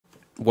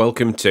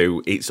Welcome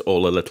to It's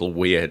All a Little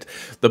Weird,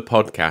 the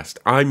podcast.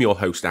 I'm your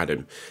host,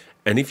 Adam,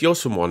 and if you're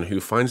someone who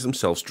finds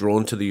themselves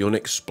drawn to the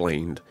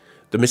unexplained,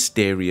 the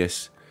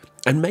mysterious,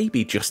 and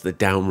maybe just the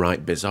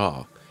downright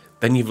bizarre,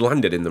 then you've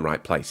landed in the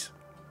right place.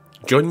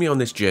 Join me on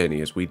this journey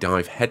as we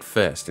dive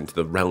headfirst into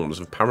the realms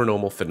of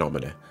paranormal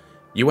phenomena,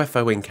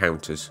 UFO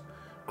encounters,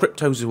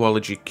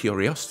 cryptozoology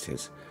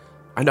curiosities,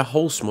 and a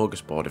whole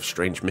smorgasbord of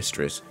strange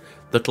mysteries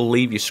that'll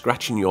leave you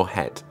scratching your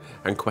head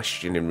and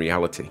questioning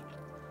reality.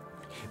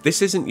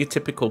 This isn't your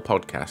typical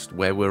podcast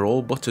where we're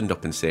all buttoned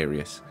up and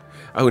serious.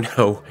 Oh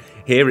no,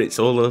 here it's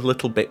all a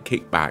little bit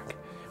kicked back.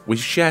 We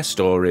share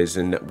stories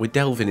and we're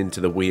delving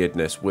into the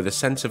weirdness with a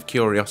sense of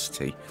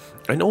curiosity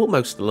and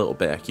almost a little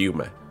bit of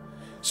humour.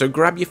 So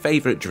grab your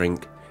favourite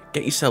drink,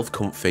 get yourself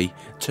comfy,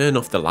 turn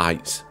off the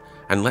lights,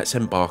 and let's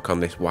embark on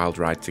this wild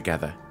ride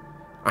together.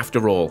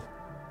 After all,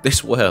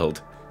 this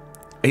world,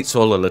 it's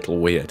all a little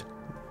weird.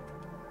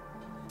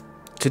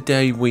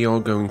 Today we are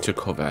going to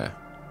cover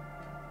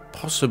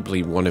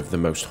possibly one of the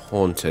most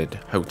haunted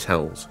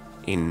hotels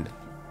in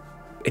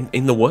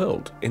the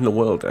world,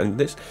 and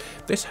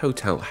this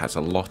hotel has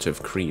a lot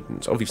of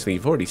credence. Obviously,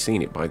 you've already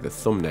seen it by the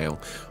thumbnail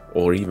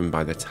or even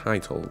by the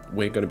title.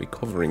 We're going to be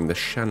covering the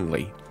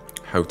Shanley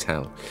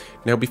Hotel.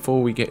 Now,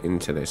 before we get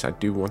into this, I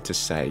do want to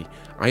say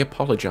I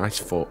apologise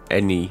for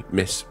any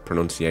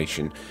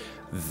mispronunciation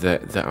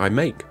that I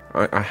make.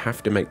 I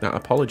have to make that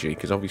apology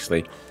because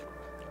obviously,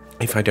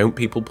 if I don't,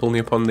 people pull me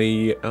up on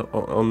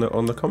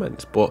the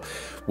comments. But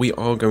we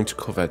are going to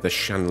cover the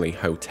Shanley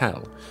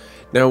Hotel.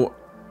 Now,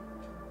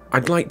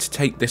 I'd like to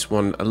take this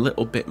one a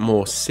little bit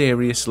more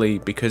seriously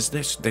because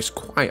there's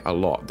quite a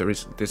lot.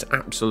 There's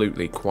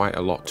absolutely quite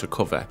a lot to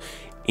cover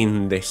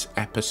in this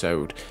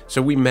episode.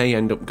 So we may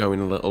end up going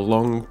a little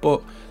long,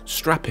 but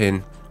strap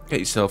in, get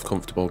yourself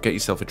comfortable, get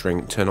yourself a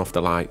drink, turn off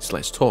the lights.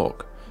 Let's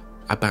talk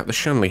about the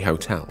Shanley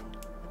Hotel.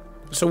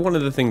 So one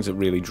of the things that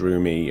really drew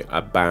me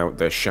about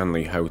the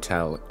Shanley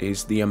Hotel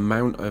is the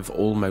amount of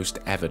almost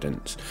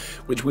evidence,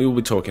 which we will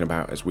be talking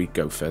about as we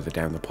go further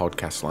down the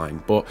podcast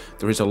line, but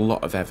there is a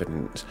lot of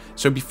evidence.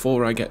 So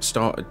before I get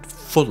started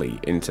fully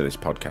into this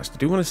podcast, I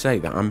do want to say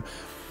that I'm,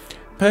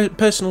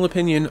 personal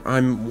opinion,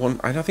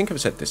 I think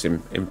I've said this in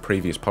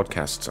previous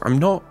podcasts, I'm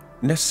not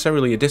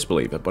necessarily a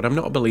disbeliever, but I'm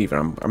not a believer.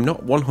 I'm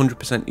not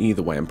 100%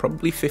 either way. I'm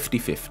probably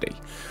 50-50.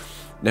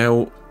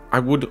 Now, I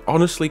would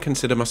honestly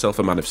consider myself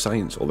a man of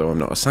science, although I'm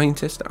not a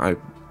scientist. I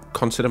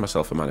consider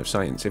myself a man of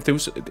science. If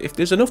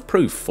there's enough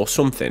proof for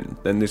something,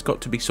 then there's got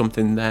to be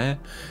something there.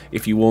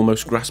 If you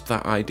almost grasp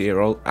that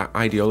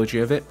ideology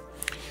of it.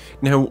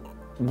 Now,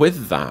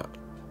 with that,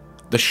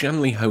 the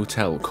Shanley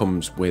Hotel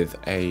comes with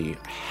a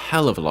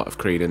hell of a lot of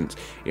credence.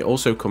 It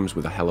also comes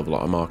with a hell of a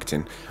lot of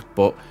marketing,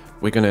 but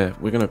we're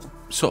gonna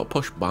sort of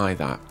push by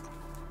that.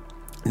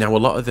 Now, a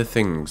lot of the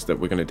things that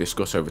we're going to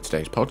discuss over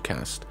today's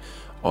podcast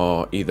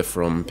are either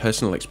from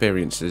personal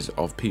experiences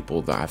of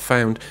people that I've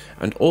found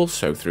and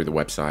also through the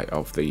website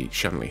of the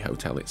Shanley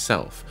Hotel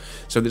itself.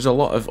 So there's a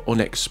lot of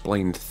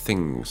unexplained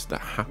things that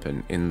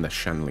happen in the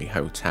Shanley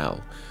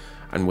Hotel,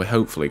 and we're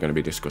hopefully going to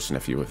be discussing a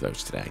few of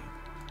those today.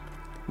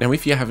 Now,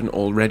 if you haven't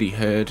already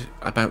heard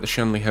about the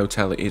Shanley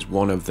Hotel, it is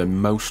one of the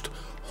most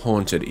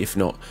haunted, if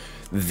not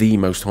the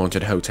most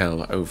haunted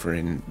hotel over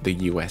in the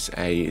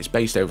USA. It's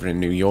based over in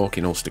New York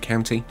in Ulster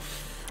County.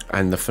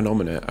 And the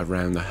phenomena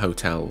around the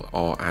hotel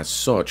are as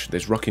such.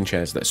 There's rocking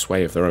chairs that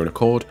sway of their own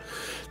accord.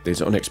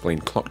 There's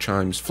unexplained clock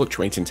chimes,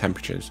 fluctuating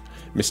temperatures,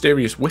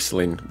 mysterious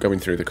whistling going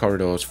through the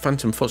corridors,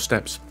 phantom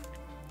footsteps,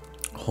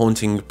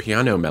 haunting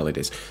piano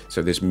melodies.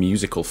 So there's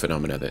musical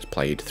phenomena that's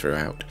played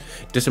throughout.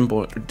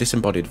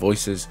 Disembodied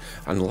voices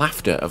and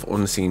laughter of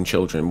unseen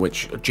children,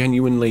 which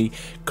genuinely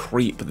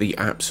creep the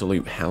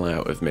absolute hell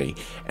out of me.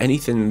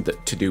 Anything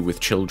to do with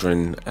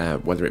children,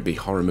 whether it be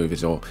horror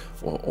movies or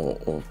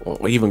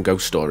even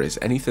ghost stories,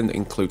 anything that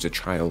includes a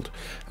child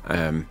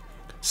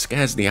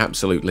scares the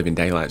absolute living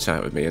daylights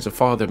out of me. As a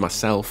father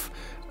myself,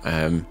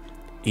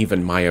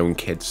 even my own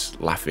kids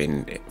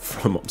laughing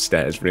from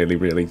upstairs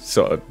really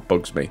sort of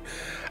bugs me.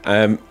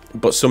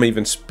 But some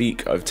even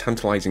speak of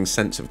tantalising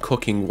scents of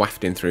cooking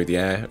wafting through the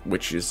air,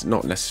 which is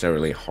not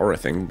necessarily a horror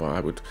thing,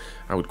 but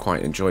I would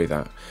quite enjoy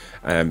that,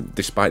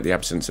 despite the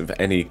absence of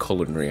any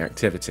culinary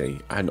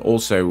activity. And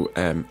also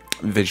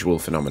visual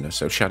phenomena,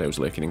 so shadows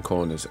lurking in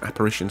corners,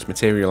 apparitions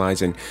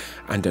materialising,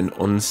 and an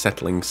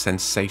unsettling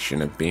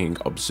sensation of being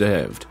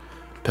observed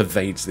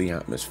pervades the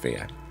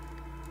atmosphere.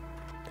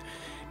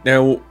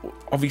 Now,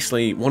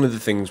 obviously, one of the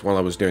things while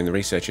I was doing the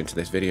research into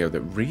this video that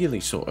really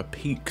sort of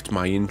piqued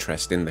my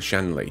interest in the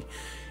Shanley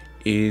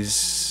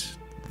is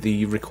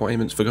the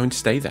requirements for going to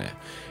stay there.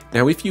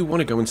 Now, if you want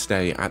to go and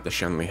stay at the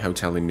Shanley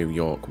Hotel in New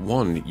York,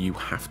 one, you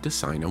have to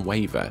sign a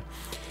waiver.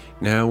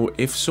 Now,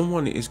 if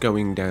someone is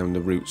going down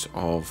the routes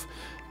of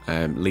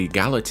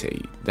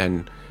legality,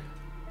 then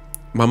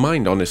my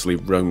mind honestly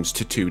roams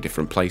to two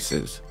different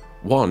places.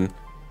 One,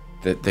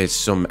 that there's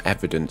some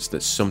evidence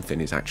that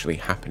something is actually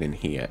happening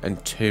here,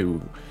 and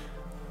two,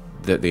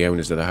 that the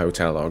owners of the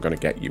hotel are going to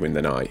get you in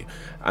the night.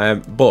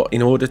 But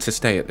in order to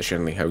stay at the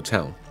Shanley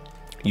Hotel,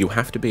 You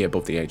have to be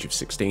above the age of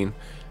 16,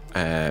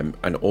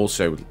 and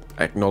also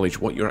acknowledge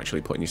what you're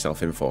actually putting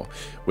yourself in for,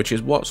 which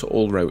is what's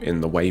all wrote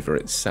in the waiver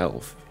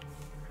itself.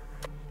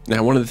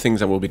 Now, one of the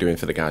things I will be doing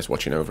for the guys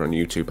watching over on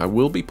YouTube, I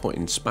will be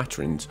putting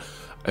spatterings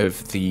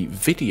of the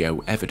video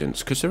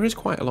evidence, because there is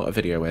quite a lot of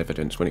video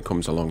evidence when it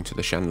comes along to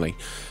the Shanley.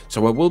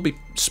 So I will be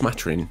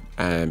smattering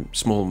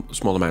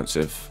small amounts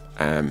of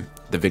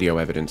the video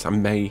evidence. I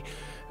may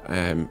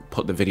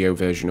put the video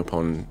version up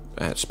on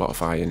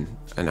Spotify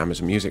and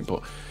Amazon Music,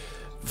 but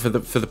for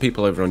the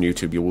people over on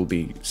YouTube, you will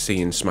be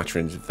seeing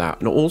smatterings of that,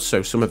 and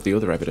also some of the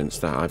other evidence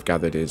that I've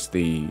gathered is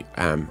the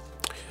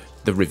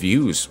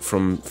reviews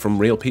from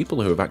real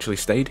people who have actually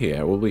stayed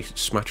here. We'll be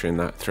smattering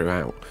that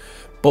throughout.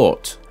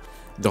 But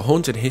the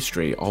haunted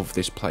history of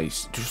this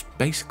place just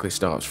basically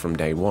starts from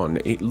day one.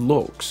 It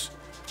looks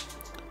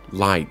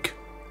like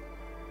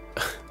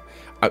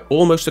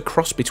almost a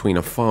cross between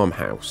a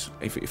farmhouse.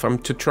 If I'm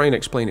to try and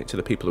explain it to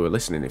the people who are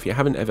listening, if you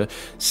haven't ever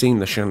seen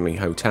the Shanley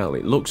Hotel,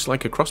 it looks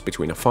like a cross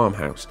between a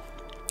farmhouse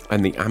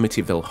and the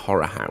Amityville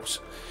Horror House.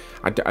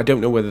 I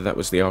don't know whether that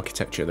was the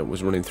architecture that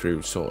was running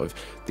through sort of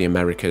the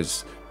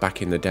Americas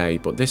back in the day,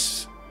 but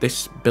this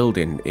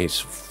building is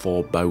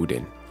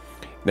foreboding.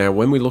 Now,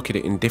 when we look at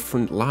it in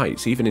different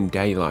lights, even in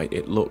daylight,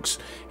 it looks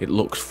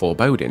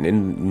foreboding.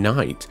 In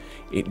night,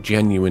 it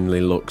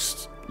genuinely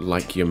looks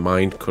like your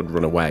mind could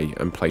run away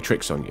and play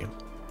tricks on you.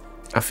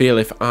 I feel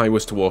if I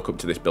was to walk up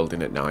to this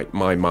building at night,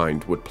 my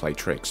mind would play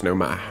tricks, no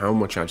matter how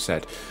much I've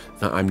said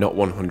that I'm not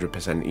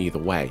 100% either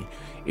way.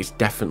 It's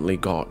definitely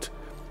got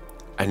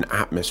an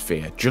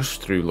atmosphere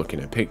just through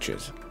looking at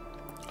pictures.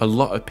 A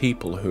lot of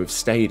people who have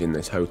stayed in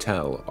this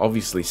hotel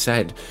obviously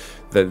said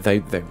that they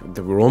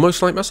were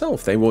almost like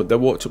myself. They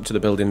walked up to the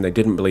building, they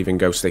didn't believe in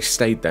ghosts, they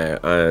stayed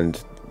there,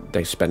 and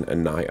they spent a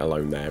night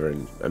alone there,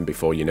 and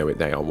before you know it,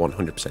 they are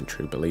 100%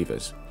 true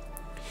believers.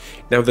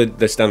 Now,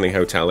 the Shanley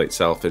Hotel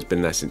itself has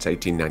been there since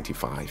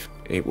 1895.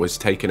 It was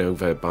taken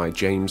over by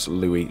James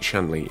Louis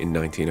Shanley in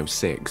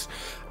 1906,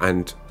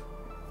 and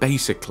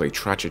basically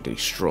tragedy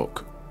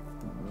struck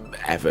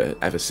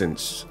ever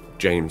since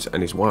James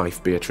and his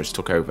wife Beatrice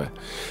took over.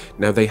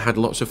 Now, they had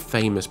lots of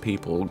famous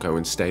people go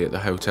and stay at the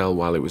hotel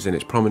while it was in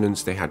its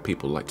prominence. They had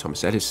people like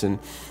Thomas Edison,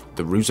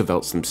 the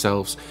Roosevelts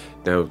themselves.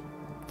 Now,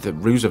 the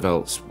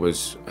Roosevelts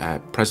was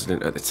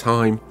president at the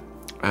time,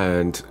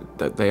 and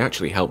they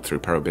actually helped through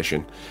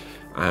Prohibition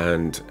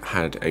and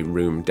had a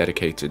room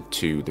dedicated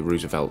to the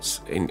Roosevelts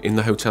in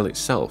the hotel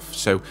itself.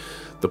 So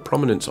the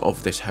prominence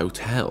of this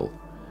hotel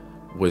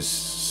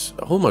was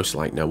almost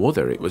like no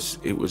other. It was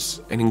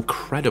an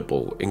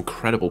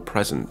incredible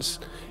presence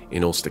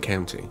in Ulster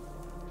County.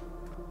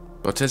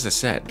 But as I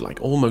said, like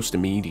almost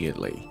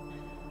immediately,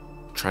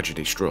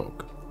 tragedy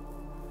struck.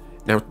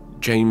 Now,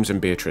 James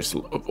and Beatrice,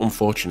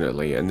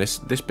 unfortunately, and this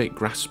bit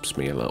grasps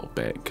me a little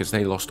bit, because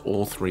they lost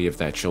all three of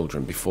their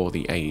children before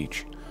the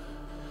age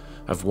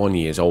of 1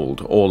 year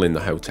old, all in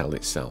the hotel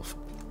itself.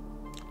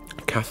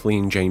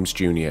 Kathleen, James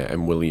Jr.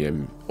 and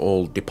William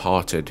all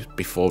departed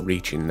before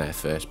reaching their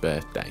first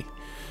birthday.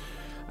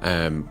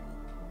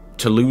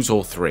 To lose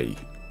all three,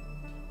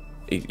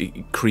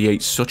 it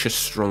creates such a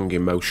strong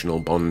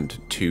emotional bond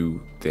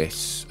to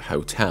this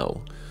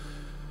hotel.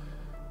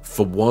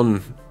 For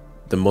one,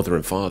 the mother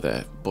and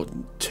father, but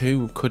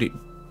two, could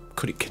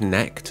it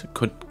connect?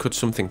 Could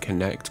something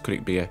connect? Could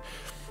it be a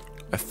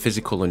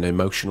physical and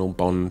emotional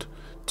bond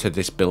to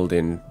this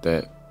building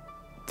that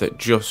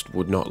just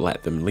would not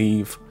let them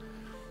leave?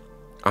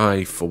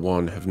 I, for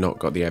one, have not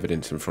got the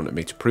evidence in front of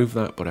me to prove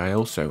that, but I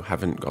also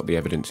haven't got the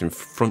evidence in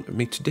front of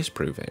me to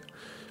disprove it.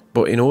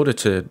 But in order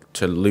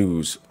to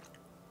lose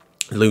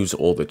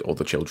all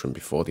the children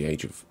before the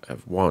age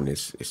of 1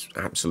 is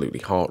absolutely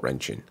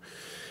heart-wrenching.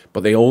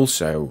 But they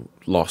also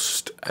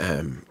lost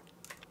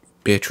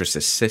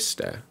Beatrice's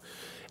sister,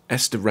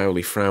 Esther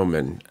Rowley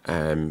Frauman,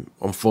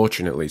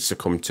 unfortunately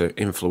succumbed to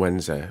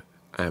influenza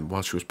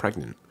while she was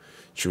pregnant.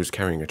 She was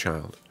carrying a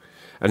child,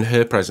 and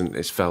her presence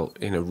is felt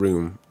in a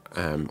room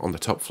on the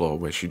top floor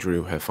where she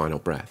drew her final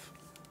breath.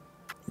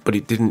 But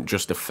it didn't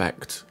just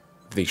affect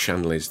the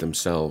Shanleys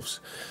themselves.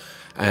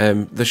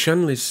 The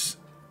Shanleys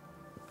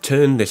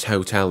turned this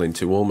hotel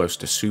into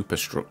almost a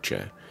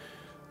superstructure.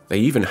 They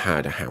even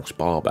had a house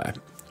barber,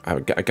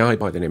 a guy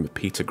by the name of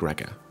Peter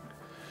Gregor.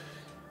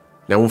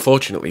 Now,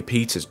 unfortunately,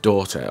 Peter's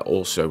daughter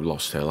also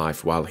lost her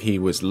life while he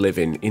was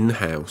living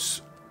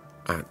in-house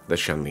at the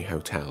Shanley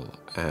Hotel.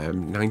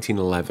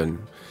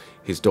 1911,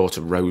 his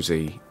daughter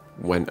Rosie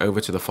went over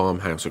to the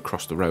farmhouse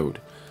across the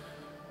road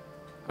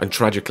and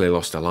tragically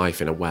lost her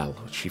life in a well.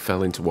 She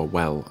fell into a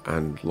well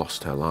and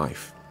lost her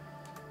life.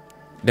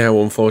 Now,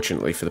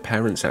 unfortunately for the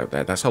parents out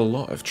there, that's a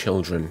lot of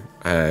children,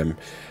 and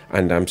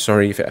I'm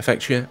sorry if it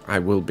affects you. I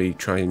will be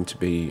trying to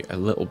be a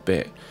little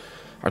bit,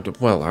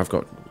 well, I've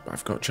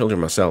got children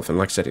myself, and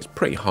like I said, it's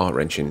pretty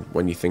heart-wrenching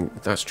when you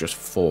think that's just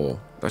four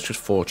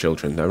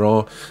children. There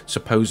are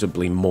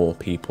supposedly more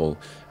people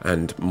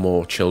and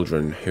more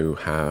children who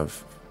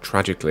have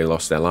tragically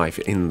lost their life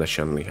in the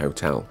Shanley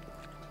Hotel.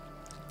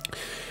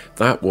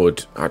 That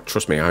would,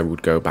 trust me, I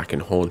would go back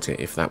and haunt it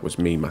if that was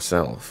me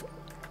myself.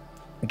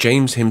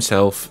 James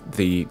himself,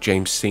 the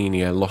James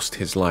Senior, lost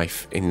his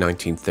life in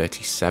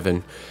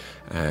 1937.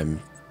 I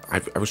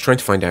was trying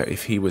to find out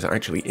if he was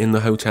actually in the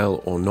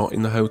hotel or not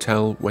in the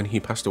hotel when he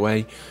passed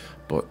away,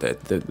 but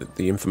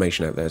the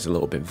information out there is a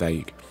little bit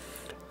vague.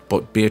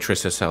 But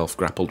Beatrice herself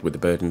grappled with the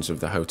burdens of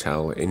the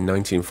hotel. In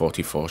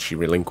 1944, she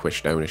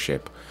relinquished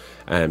ownership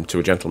to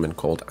a gentleman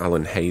called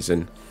Alan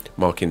Hazen,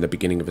 marking the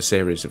beginning of a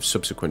series of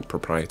subsequent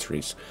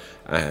proprietaries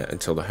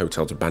until the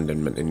hotel's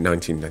abandonment in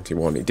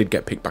 1991. It did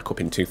get picked back up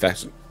in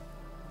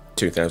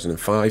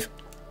 2005,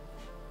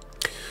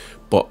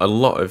 but a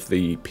lot of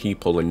the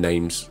people and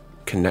names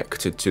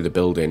connected to the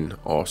building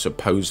are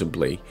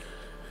supposedly,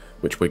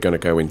 which we're going to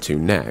go into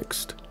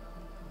next,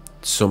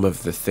 some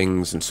of the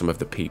things and some of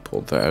the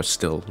people that are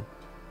still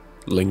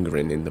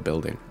lingering in the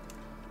building.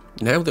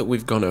 Now that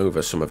we've gone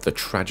over some of the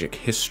tragic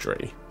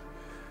history,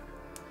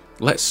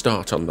 let's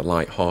start on the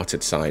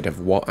light-hearted side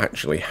of what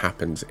actually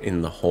happens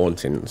in the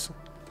hauntings.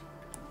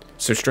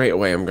 So straight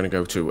away I'm going to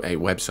go to a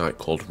website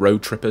called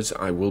Road Trippers.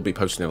 I will be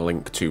posting a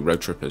link to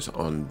Road Trippers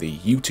on the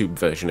YouTube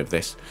version of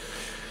this.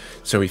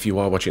 So if you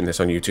are watching this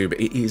on YouTube,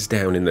 it is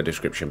down in the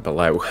description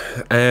below.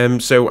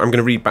 So I'm going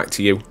to read back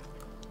to you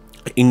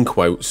in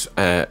quotes.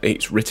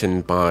 It's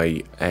written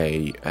by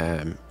a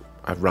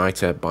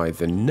writer by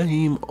the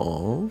name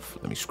of,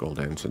 let me scroll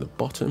down to the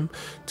bottom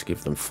to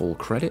give them full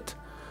credit.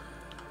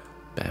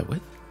 Bear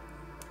with.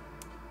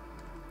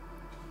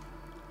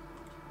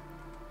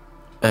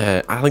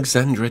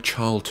 Alexandra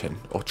Charlton,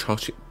 or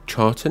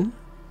Charlton?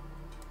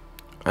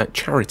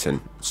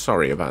 Chariton.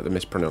 Sorry about the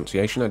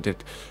mispronunciation. I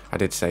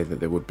did say that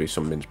there would be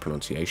some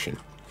mispronunciation.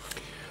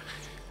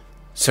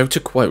 So to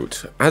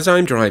quote, as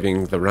I'm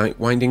driving the right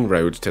winding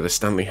road to the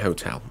Shanley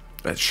Hotel,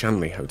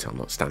 Shanley Hotel,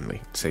 not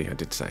Stanley, see, I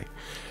did say,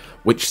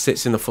 which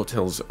sits in the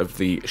foothills of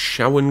the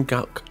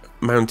Shawangunk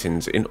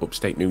Mountains in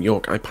upstate New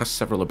York, I passed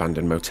several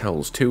abandoned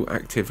motels, 2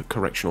 active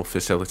correctional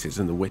facilities,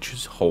 and the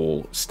Witch's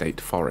Hole State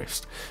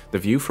Forest. The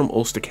view from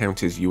Ulster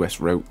County's US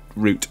Route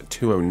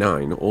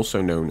 209,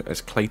 also known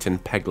as Clayton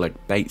Pegleg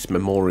Bates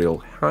Memorial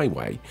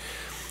Highway,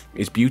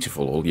 is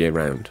beautiful all year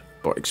round,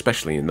 but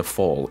especially in the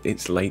fall.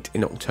 It's late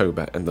in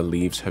October and the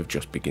leaves have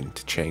just begun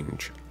to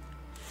change.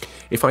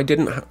 If I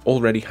didn't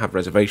already have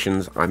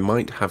reservations, I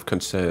might have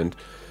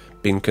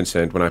been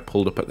concerned when I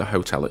pulled up at the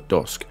hotel at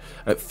dusk.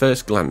 At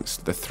first glance,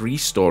 the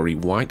 3-story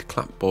white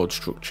clapboard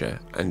structure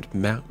and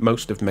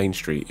most of Main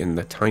Street in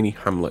the tiny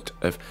hamlet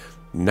of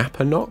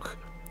Napanock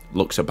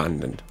looks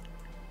abandoned.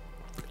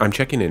 I'm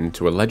checking in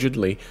to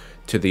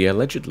the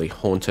allegedly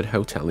haunted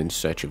hotel in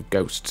search of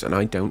ghosts, and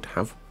I don't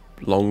have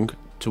long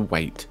to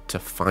wait to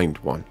find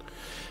one.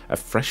 A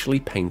freshly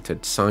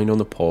painted sign on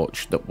the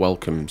porch that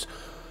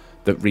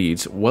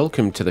reads,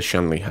 "Welcome to the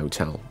Shanley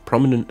Hotel,"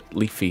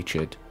 prominently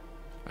featured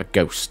a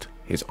ghost,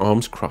 his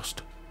arms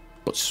crossed,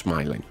 but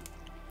smiling.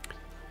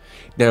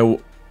 Now,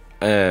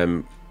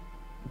 I'm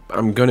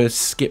going to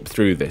skip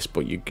through this,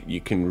 but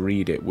you can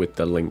read it with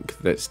the link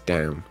that's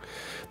down.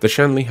 The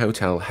Shanley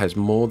Hotel has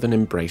more than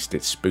embraced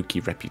its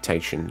spooky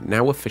reputation,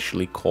 now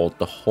officially called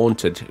the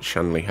Haunted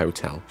Shanley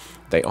Hotel.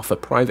 They offer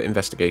private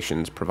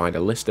investigations, provide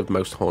a list of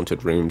most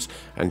haunted rooms,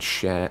 and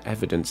share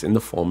evidence in the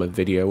form of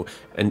video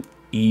and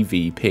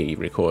EVP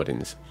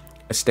recordings.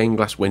 A stained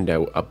glass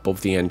window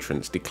above the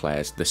entrance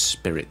declares the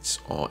spirits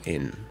are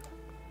in.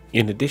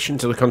 In addition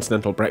to the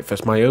continental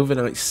breakfast, my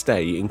overnight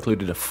stay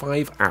included a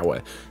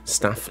 5-hour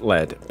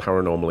staff-led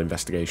paranormal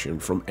investigation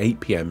from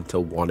 8 PM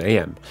till 1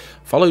 AM,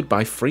 followed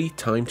by free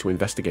time to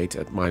investigate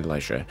at my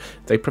leisure.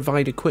 They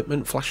provide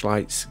equipment,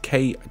 flashlights,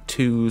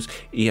 K2s,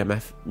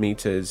 EMF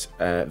meters,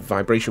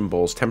 vibration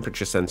balls,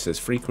 temperature sensors,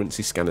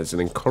 frequency scanners,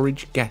 and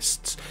encourage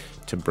guests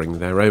to bring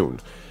their own.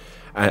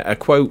 A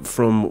quote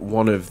from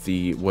one of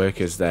the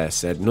workers there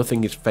said,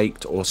 "Nothing is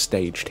faked or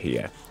staged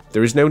here.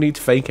 There is no need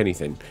to fake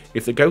anything.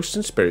 If the ghosts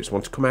and spirits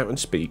want to come out and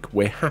speak,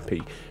 we're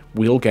happy.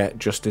 We'll get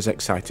just as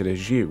excited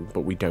as you,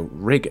 but we don't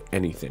rig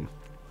anything."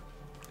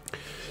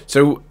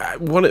 So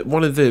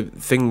one of the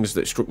things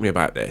that struck me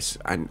about this,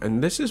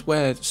 and this is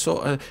where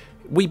sort of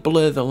we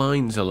blur the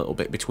lines a little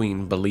bit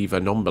between believer,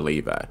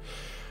 non-believer.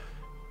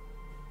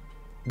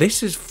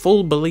 This is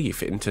full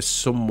belief into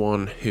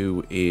someone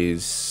who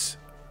is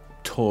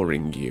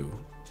touring you.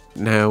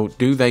 Now,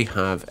 do they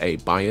have a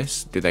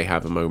bias? Do they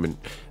have a moment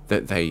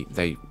that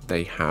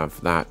they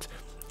have that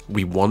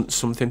we want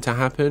something to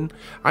happen?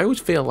 I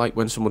always feel like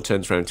when someone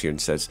turns around to you and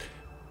says,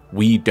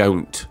 "We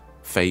don't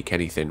fake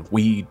anything,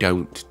 we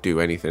don't do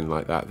anything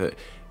like that," that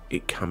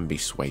it can be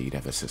swayed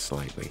ever so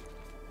slightly.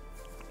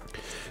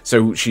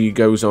 So she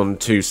goes on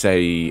to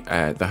say,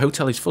 the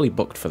hotel is fully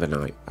booked for the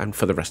night and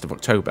for the rest of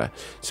October,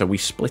 so we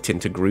split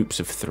into groups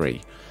of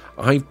 3.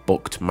 I've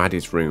booked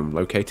Maddie's room,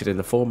 located in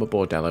the former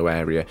bordello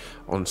area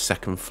on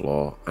 2nd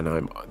floor, and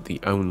I'm the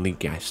only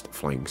guest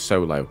flying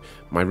solo.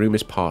 My room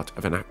is part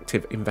of an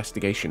active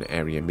investigation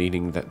area,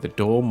 meaning that the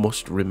door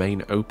must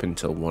remain open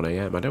till 1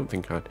 AM. I don't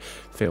think I'd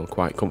feel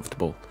quite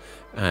comfortable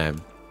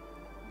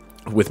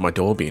with my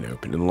door being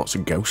open and lots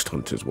of ghost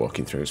hunters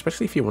walking through,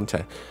 especially if you want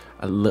a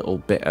little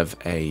bit of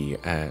an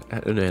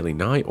early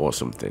night or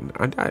something.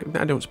 I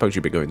don't suppose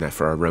you'd be going there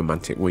for a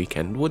romantic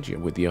weekend, would you,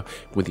 with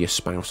your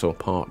spouse or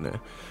partner?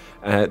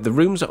 The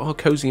rooms are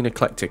cosy and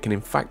eclectic, and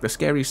in fact the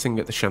scariest thing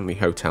at the Shanley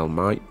Hotel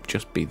might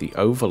just be the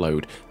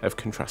overload of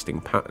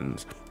contrasting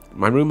patterns.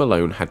 My room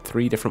alone had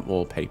 3 different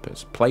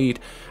wallpapers. Plaid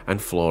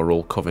and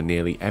floral cover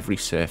nearly every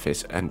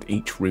surface, and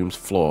each room's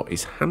floor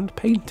is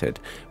hand-painted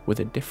with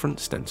a different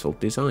stencil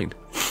design.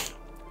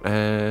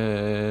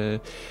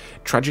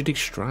 Tragedy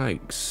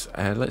strikes.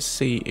 Let's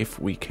see if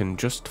we can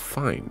just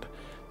find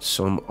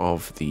some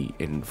of the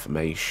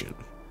information.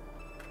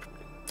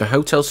 The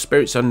hotel's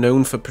spirits are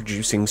known for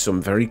producing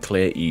some very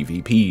clear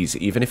EVPs,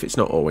 even if it's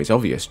not always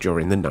obvious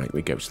during the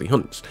nightly ghostly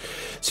hunts.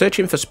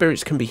 Searching for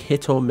spirits can be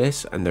hit or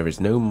miss, and there is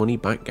no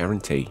money-back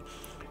guarantee.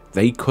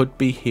 They could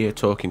be here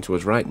talking to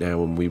us right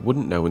now, and we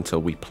wouldn't know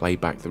until we play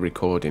back the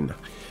recording,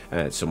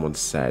 someone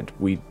said.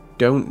 We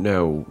don't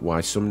know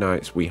why some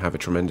nights we have a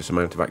tremendous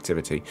amount of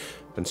activity,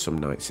 and some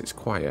nights it's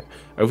quiet.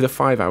 Over the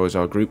 5 hours,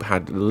 our group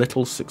had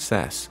little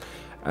success.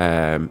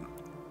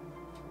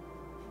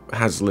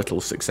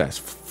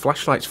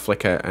 Flashlights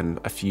flicker and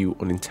a few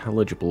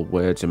unintelligible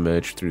words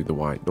emerge through the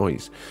white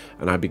noise,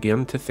 and I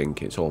began to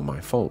think it's all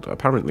my fault.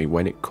 Apparently,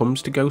 when it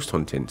comes to ghost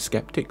hunting,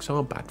 skeptics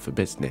are bad for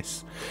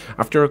business.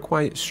 After a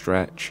quiet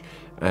stretch,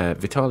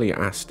 Vitaly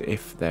asked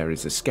if there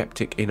is a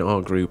skeptic in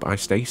our group. I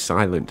stay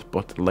silent,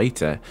 but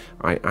later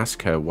I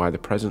ask her why the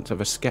presence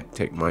of a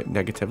skeptic might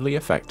negatively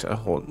affect a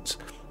hunt's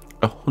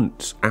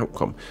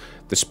outcome.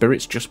 The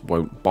spirits just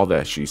won't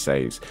bother, she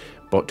says.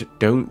 But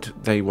don't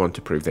they want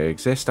to prove they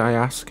exist, I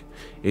ask?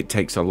 It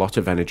takes a lot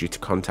of energy to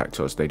contact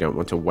us. They don't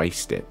want to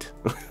waste it.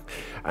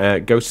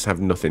 Ghosts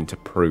have nothing to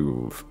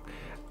prove.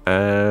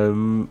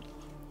 I'm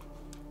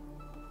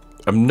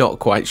not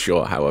quite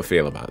sure how I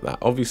feel about that.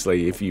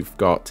 Obviously, if you've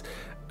got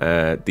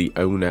the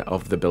owner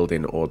of the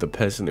building or the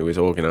person who is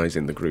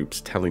organising the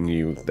groups telling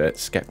you that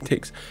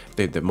skeptics,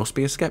 there must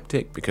be a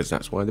skeptic because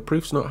that's why the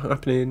proof's not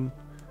happening,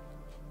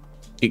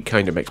 it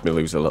kind of makes me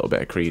lose a little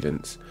bit of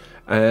credence.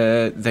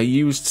 They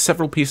used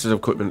several pieces of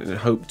equipment in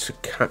hope to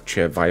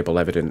capture viable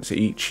evidence,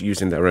 each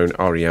using their own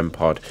REM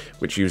pod,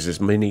 which uses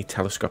mini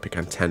telescopic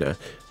antenna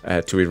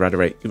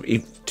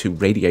to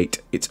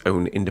radiate its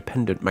own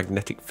independent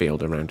magnetic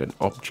field around an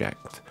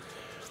object.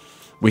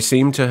 We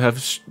seem to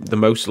have the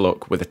most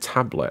luck with a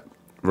tablet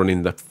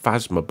running the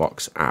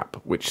Phasmabox app,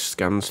 which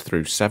scans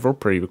through several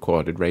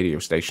pre-recorded radio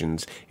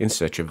stations in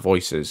search of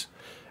voices.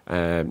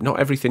 Not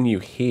everything you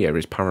hear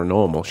is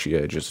paranormal, she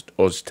urges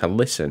us to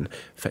listen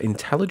for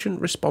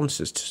intelligent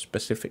responses to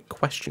specific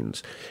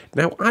questions.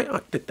 Now,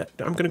 I'm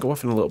going to go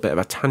off on a little bit of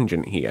a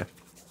tangent here,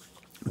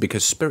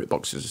 because spirit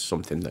boxes is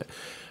something that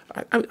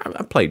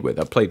I played with.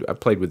 I've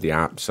played with the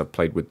apps. I've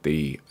played with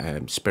the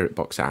spirit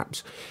box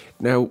apps.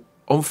 Now,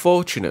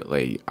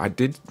 unfortunately, I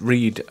did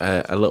read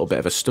a little bit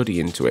of a study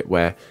into it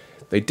where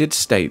they did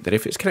state that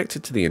if it's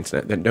connected to the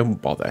internet, then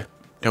don't bother.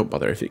 Don't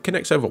bother. If it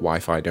connects over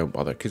Wi-Fi, don't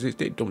bother, because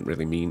it doesn't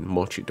really mean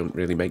much. It doesn't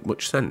really make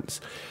much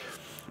sense,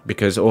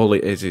 because all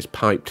it is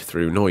piped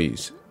through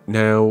noise.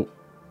 Now,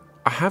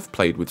 I have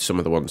played with some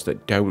of the ones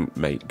that don't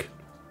make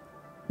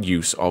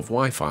use of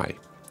Wi-Fi,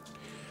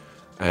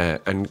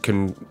 and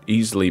can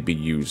easily be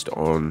used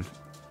on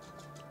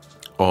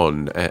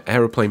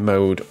aeroplane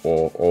mode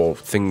or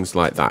things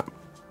like that.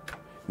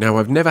 Now,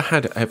 I've never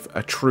had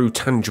a true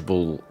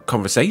tangible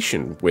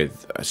conversation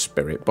with a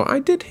spirit, but I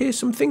did hear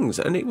some things,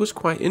 and it was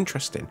quite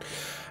interesting.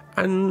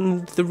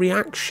 And the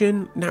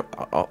reaction, now,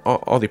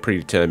 are they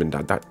predetermined?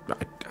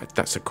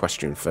 That's a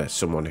question for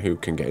someone who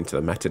can get into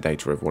the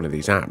metadata of one of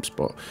these apps,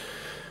 but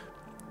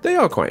they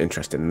are quite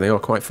interesting, and they are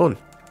quite fun.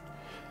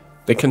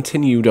 They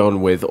continued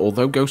on with,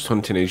 although ghost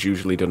hunting is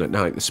usually done at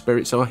night, the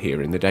spirits are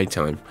here in the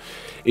daytime.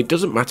 It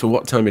doesn't matter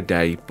what time of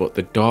day, but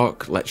the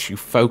dark lets you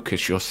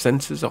focus. Your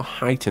senses are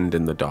heightened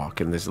in the dark,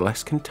 and there's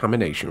less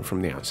contamination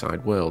from the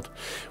outside world.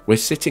 We're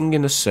sitting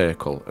in a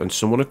circle, and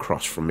someone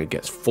across from me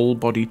gets full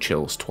body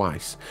chills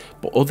twice,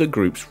 but other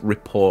groups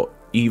report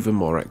even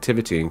more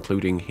activity,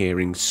 including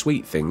hearing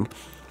Sweet Thing.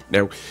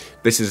 Now,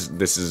 the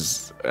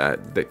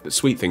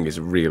Sweet Thing is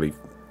really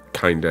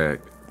kind of...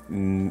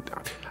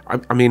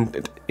 I mean,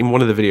 in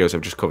one of the videos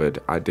I've just covered,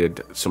 I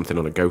did something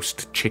on a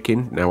ghost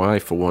chicken. Now, I,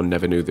 for one,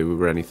 never knew there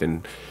were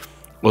anything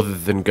other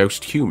than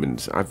ghost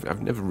humans.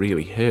 I've never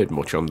really heard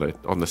much on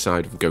the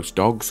side of ghost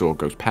dogs or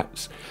ghost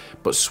pets.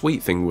 But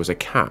Sweet Thing was a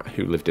cat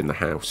who lived in the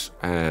house.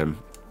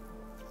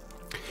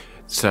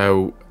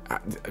 So,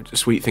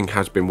 Sweet Thing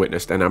has been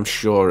witnessed, and I'm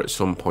sure at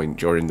some point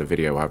during the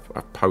video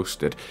I've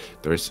posted,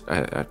 there is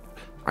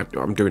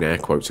I'm doing air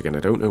quotes again. I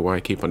don't know why I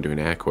keep on doing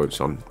air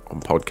quotes on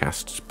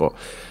podcasts, but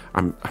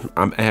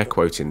I'm air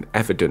quoting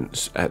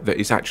evidence that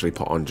is actually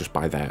put on just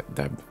by their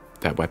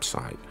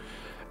website,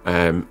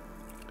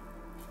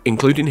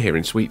 including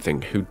hearing Sweet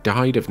Thing, who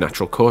died of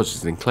natural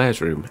causes in Claire's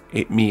room.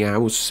 It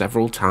meows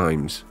several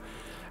times.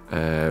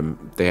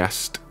 They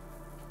asked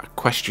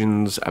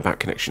questions about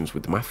connections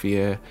with the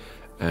mafia,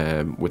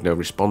 with no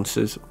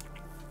responses.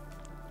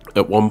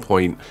 At one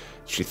point,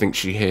 she thinks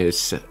she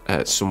hears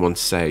someone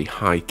say,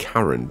 "Hi,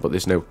 Karen," but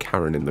there's no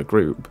Karen in the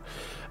group.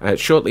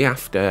 Shortly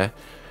after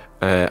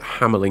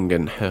Hammerling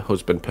and her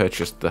husband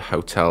purchased the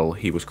hotel,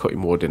 he was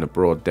cutting wood in a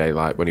broad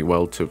daylight when he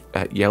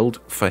yelled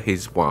for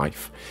his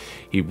wife.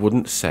 He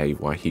wouldn't say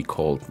why he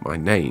called my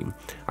name.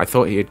 I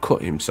thought he had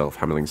cut himself,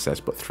 Hammerling says,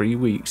 but 3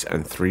 weeks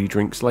and 3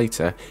 drinks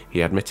later, he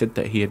admitted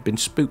that he had been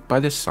spooked by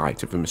the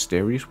sight of a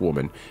mysterious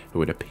woman who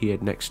had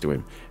appeared next to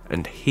him,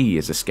 and he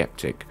is a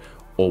skeptic,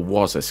 or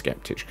was a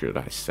skeptic, should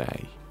I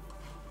say.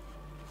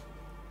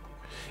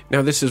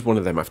 Now, this is one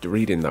of them. After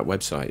reading that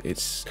website,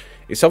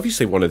 it's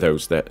obviously one of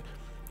those that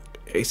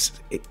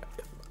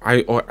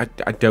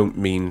I don't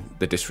mean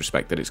the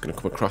disrespect that it's going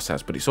to come across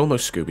as, but it's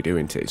almost Scooby-Doo,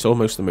 isn't it? It's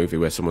almost the movie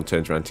where someone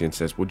turns around to you and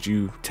says, "Would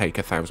you take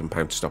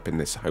 £1,000 to stop in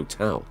this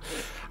hotel?"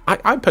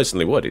 I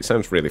personally would. It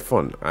sounds really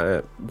fun.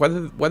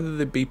 Whether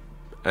there be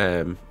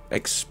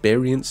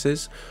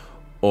experiences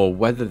or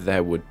whether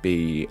there would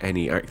be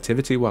any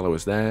activity while I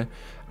was there,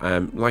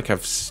 like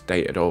I've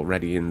stated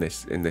already in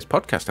this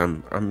podcast,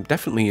 I'm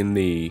definitely in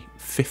the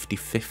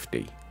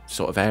 50-50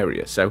 sort of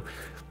area. So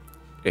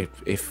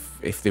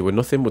if there were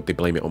nothing, would they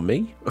blame it on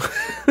me?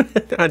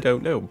 I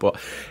don't know, but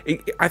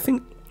I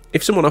think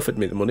if someone offered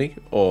me the money,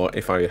 or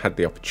if I had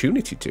the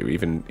opportunity to,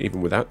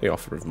 even without the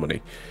offer of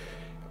money,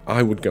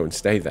 I would go and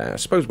stay there. I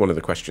suppose one of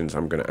the questions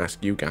I'm going to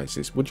ask you guys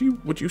is, would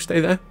you stay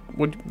there?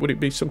 Would it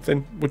be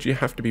something? Would you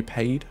have to be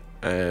paid,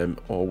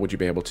 or would you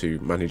be able to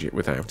manage it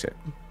without it?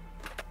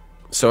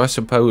 So I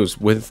suppose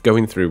with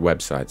going through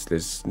websites,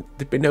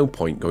 there'd be no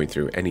point going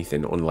through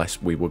anything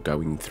unless we were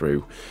going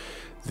through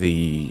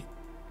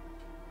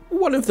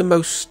one of the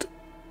most,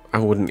 I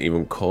wouldn't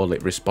even call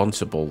it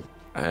responsible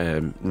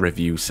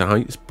review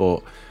sites,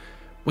 but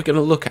we're going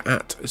to look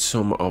at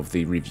some of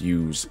the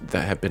reviews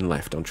that have been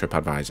left on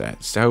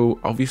TripAdvisor. So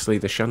obviously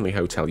the Shanley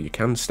Hotel, you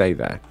can stay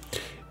there.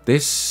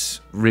 This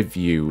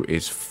review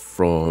is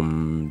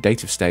from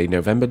date of stay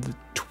November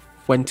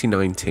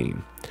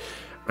 2019,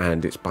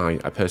 and it's by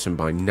a person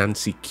by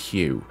Nancy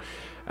Q.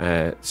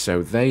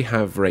 So they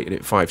have rated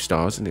it 5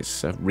 stars, and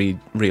it's a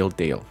real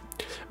deal.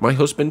 My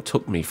husband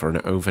took me for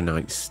an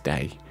overnight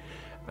stay.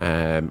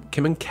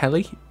 Kim and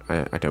Kelly,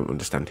 I don't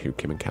understand who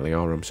Kim and Kelly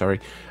are, I'm sorry.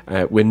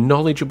 We're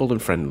knowledgeable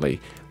and friendly.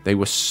 There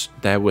was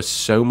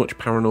so much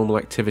paranormal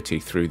activity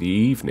through the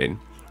evening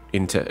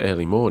into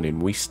early morning.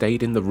 We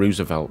stayed in the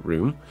Roosevelt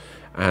room,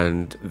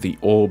 and the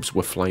orbs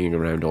were flying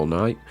around all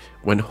night.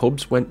 When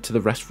Hubs went to the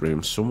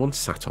restroom, someone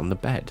sat on the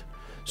bed.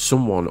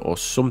 Someone or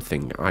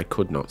something I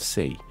could not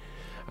see.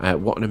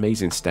 What an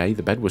amazing stay.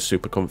 The bed was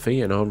super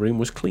comfy and our room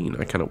was clean.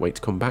 I cannot wait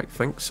to come back.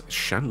 Thanks,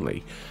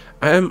 Shanley.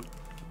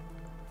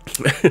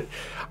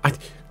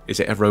 Is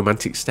it a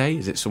romantic stay?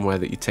 Is it somewhere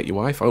that you'd take your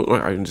wife? Oh,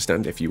 I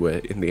understand if you were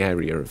in the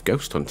area of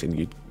ghost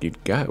hunting,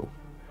 you'd go.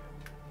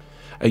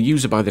 A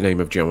user by the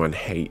name of Joanne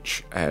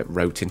H.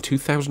 Wrote in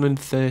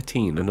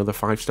 2013 another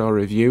 5-star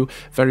review.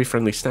 Very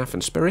friendly staff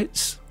and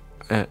spirits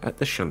at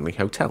the Shanley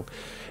Hotel.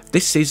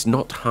 This is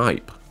not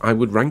hype. I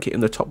would rank it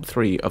in the top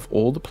 3 of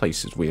all the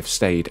places we have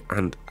stayed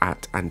and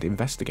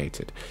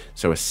investigated.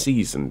 So a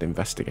seasoned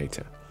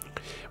investigator.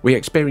 We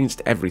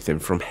experienced everything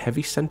from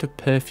heavy scent of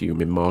perfume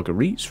in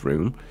Marguerite's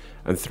room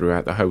and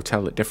throughout the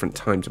hotel at different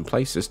times and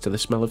places to the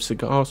smell of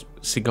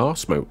cigar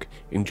smoke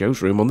in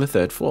Joe's room on the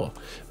 3rd floor.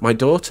 My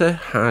daughter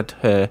had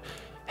her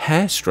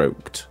hair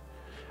stroked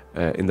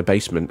in the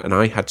basement, and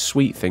I had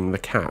Sweet Thing the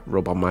cat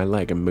rub on my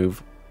leg and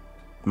move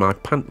my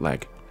pant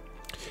leg.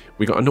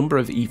 We got a number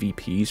of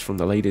EVPs from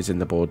the ladies in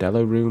the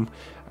bordello room,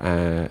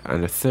 and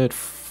a 3rd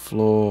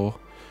floor,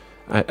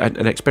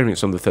 an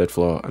experience on the 3rd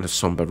floor, and a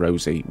somber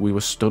Rosie. We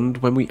were stunned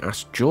when we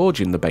asked George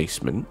in the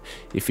basement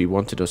if he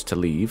wanted us to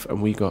leave, and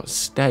we got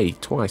stay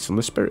twice on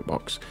the spirit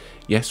box.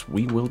 Yes,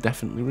 we will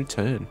definitely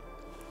return.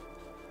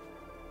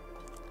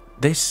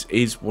 This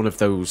is one of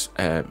those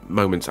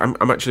moments. I'm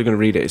actually going to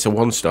read it. It's a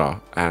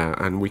 1-star,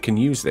 and we can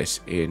use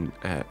this in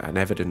an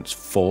evidence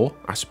for,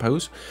 I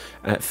suppose.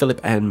 Philip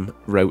M.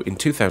 wrote in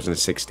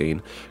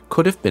 2016,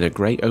 could have been a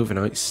great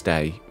overnight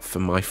stay for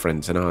my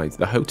friends and I.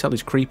 The hotel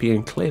is creepy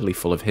and clearly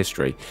full of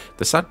history.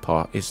 The sad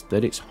part is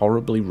that it's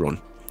horribly run.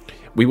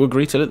 We were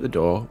greeted at the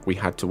door. We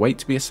had to wait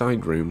to be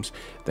assigned rooms.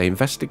 The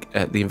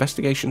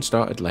investigation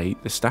started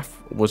late. The staff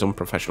was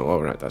unprofessional.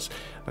 All right, that's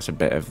a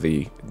bit of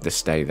the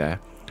stay there.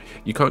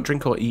 You can't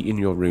drink or eat in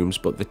your rooms,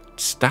 but the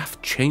staff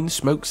chain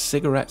smokes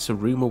cigarettes a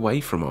room away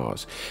from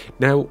ours.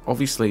 Now,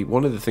 obviously,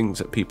 one of the things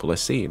that people are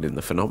seeing in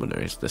the phenomena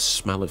is the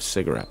smell of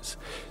cigarettes.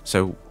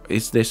 So,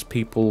 is this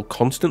people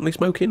constantly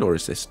smoking, or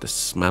is this the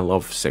smell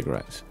of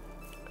cigarettes?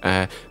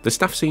 The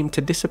staff seemed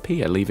to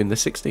disappear, leaving the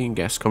 16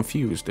 guests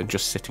confused and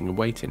just sitting and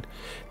waiting.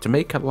 To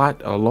make a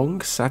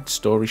long, sad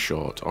story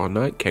short, our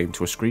night came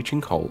to a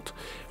screeching halt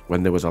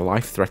when there was a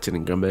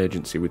life-threatening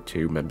emergency with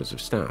 2 members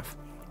of staff,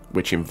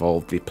 which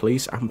involved the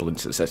police,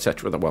 ambulances,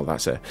 etc. Well,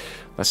 that's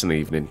an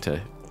evening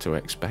to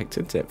expect,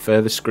 isn't it?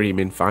 Further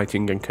screaming,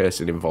 fighting and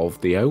cursing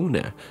involved the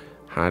owner,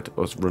 had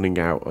us running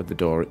out of the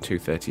door at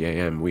 2:30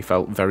 AM. We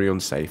felt very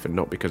unsafe, and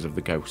not because of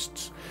the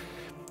ghosts.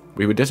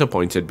 We were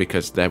disappointed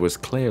because there was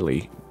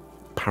clearly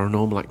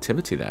paranormal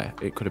activity there.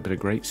 It could have been a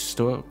great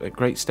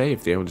stay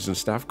if the owners and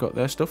staff got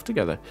their stuff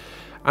together.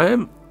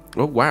 Oh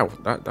wow,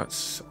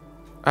 that's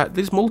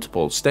there's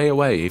multiple. Stay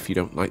away if you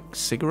don't like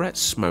cigarette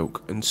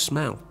smoke and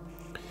smell.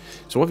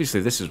 So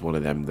obviously this is one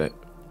of them that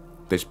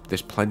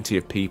there's plenty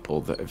of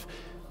people that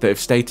have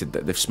stated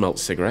that they've smelt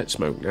cigarette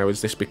smoke. Now,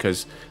 is this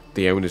because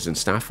the owners and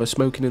staff are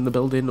smoking in the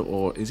building,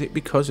 or is it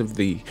because of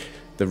the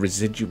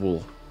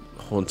residual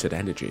haunted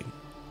energy?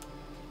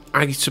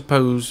 I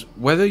suppose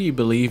whether you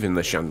believe in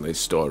the Shanley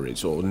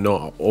stories or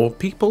not, or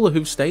people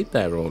who've stayed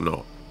there or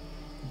not,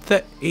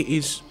 that it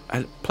is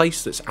a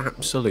place that's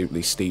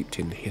absolutely steeped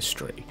in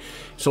history.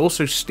 It's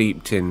also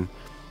steeped in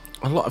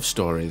a lot of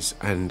stories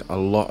and a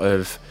lot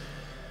of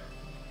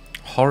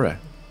horror,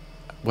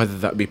 whether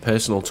that be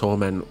personal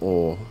torment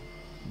or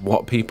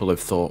what people have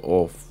thought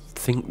or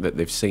think that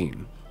they've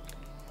seen.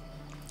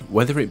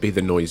 Whether it be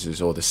the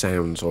noises or the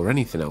sounds or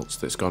anything else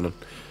that's gone on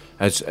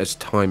as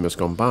time has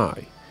gone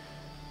by,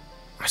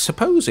 I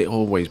suppose it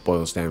always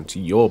boils down to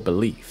your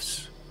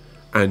beliefs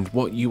and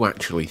what you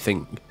actually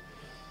think.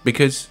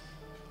 Because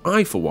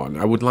I, for one,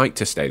 I would like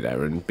to stay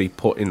there and be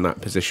put in that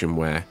position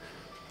where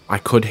I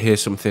could hear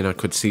something, I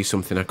could see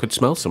something, I could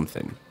smell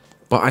something.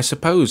 But I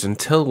suppose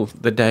until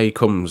the day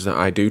comes that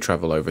I do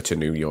travel over to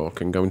New York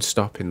and go and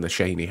stop in the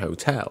Shanley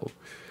Hotel,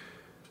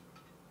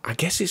 I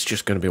guess it's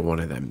just going to be one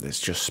of them that's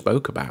just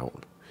spoke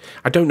about.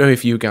 I don't know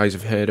if you guys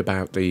have heard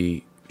about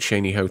the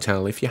Shanley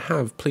Hotel. If you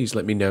have, please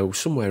let me know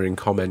somewhere in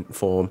comment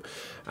form.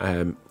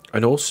 And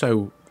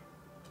also,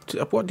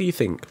 what do you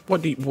think?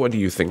 What do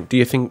you think? Do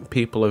you think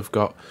people have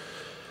got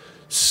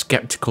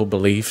skeptical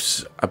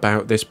beliefs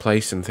about this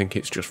place and think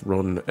it's just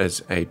run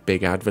as a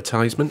big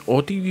advertisement,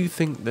 or do you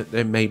think that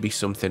there may be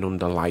something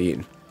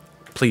underlying?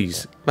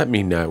 Please let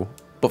me know.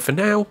 But for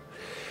now,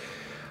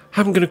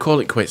 I'm going to call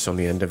it quits on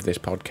the end of this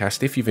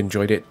podcast. If you've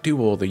enjoyed it, do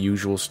all the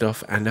usual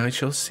stuff, and I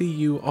shall see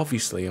you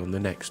obviously on the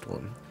next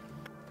one.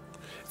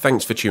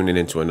 Thanks for tuning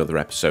in to another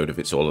episode of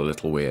It's All a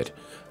Little Weird.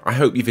 I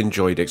hope you've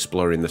enjoyed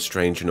exploring the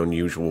strange and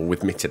unusual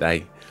with me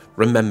today.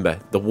 Remember,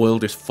 the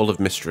world is full of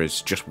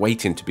mysteries just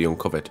waiting to be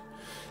uncovered.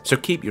 So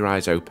keep your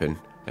eyes open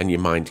and your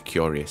mind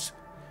curious.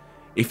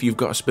 If you've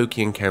got a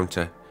spooky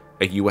encounter,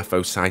 a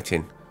UFO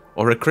sighting,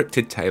 or a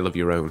cryptid tale of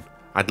your own,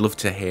 I'd love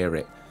to hear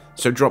it.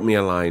 So drop me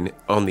a line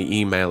on the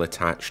email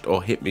attached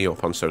or hit me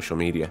up on social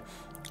media.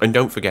 And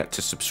don't forget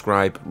to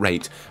subscribe,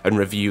 rate, and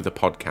review the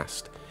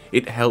podcast.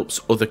 It helps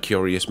other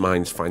curious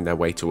minds find their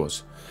way to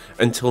us.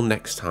 Until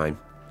next time,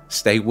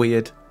 stay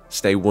weird,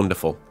 stay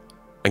wonderful,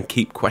 and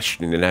keep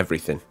questioning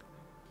everything.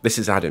 This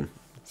is Adam,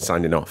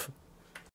 signing off.